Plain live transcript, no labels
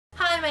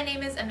my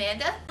name is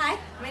Amanda. Hi,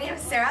 my name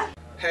is Sarah.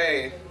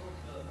 Hey,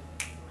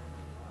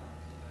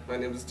 my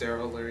name is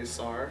Daryl Larry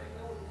Sarr.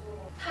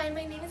 Hi,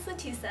 my name is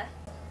Latusa.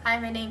 Hi,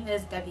 my name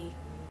is Debbie.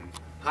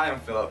 Hi, I'm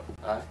Philip.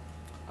 Hi,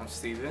 I'm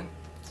Steven.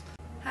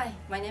 Hi,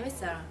 my name is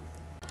Sarah.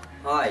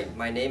 Hi,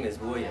 my name is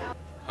William.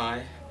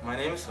 Hi, my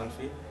name is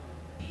Sunfi.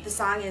 The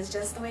song is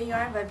Just the Way You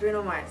Are by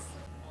Bruno Mars.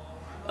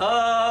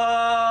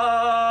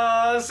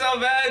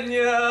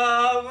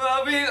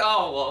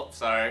 Oh, well,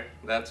 sorry.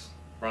 That's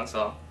wrong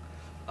song.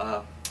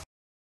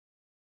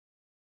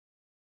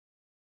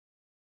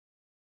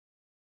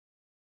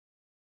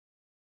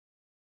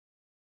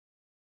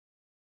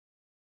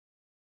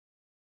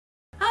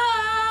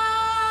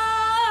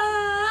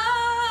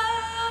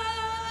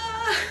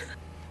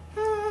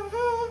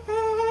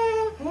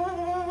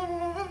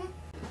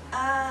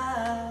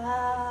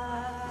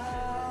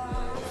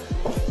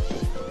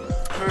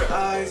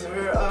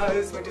 Her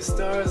eyes make the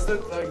stars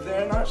look like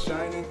they're not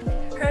shining.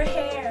 Her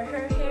hair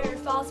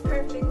falls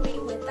perfectly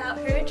without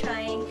her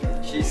trying.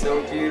 She's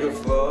so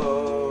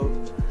beautiful.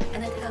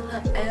 And I tell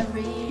her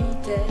every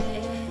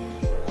day.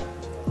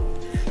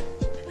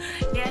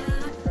 Yeah,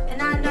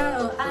 and I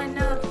know,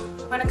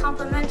 when I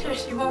compliment her,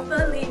 she won't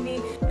believe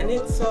me. And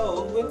it's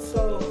so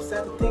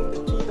sad to think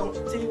that you don't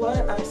see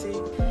what I see.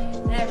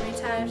 And every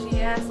time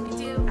she asks me,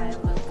 do I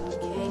look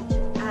okay?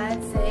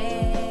 I'd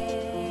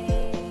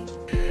say,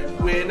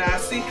 When I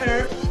see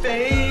her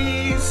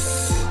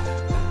face,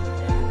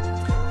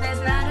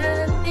 there's not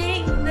a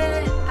thing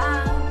that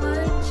I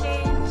would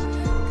change.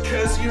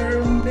 'cause you're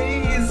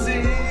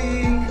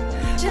amazing.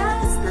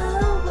 Just the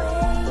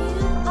way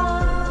you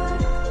are.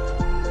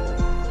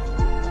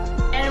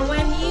 And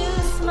when you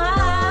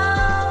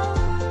smile,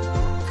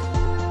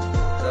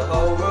 The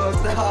whole world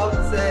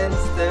stops and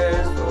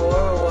stares for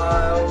a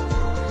while.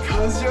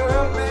 'Cause you're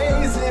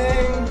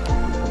amazing.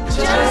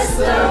 just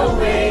the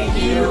way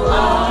you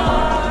are.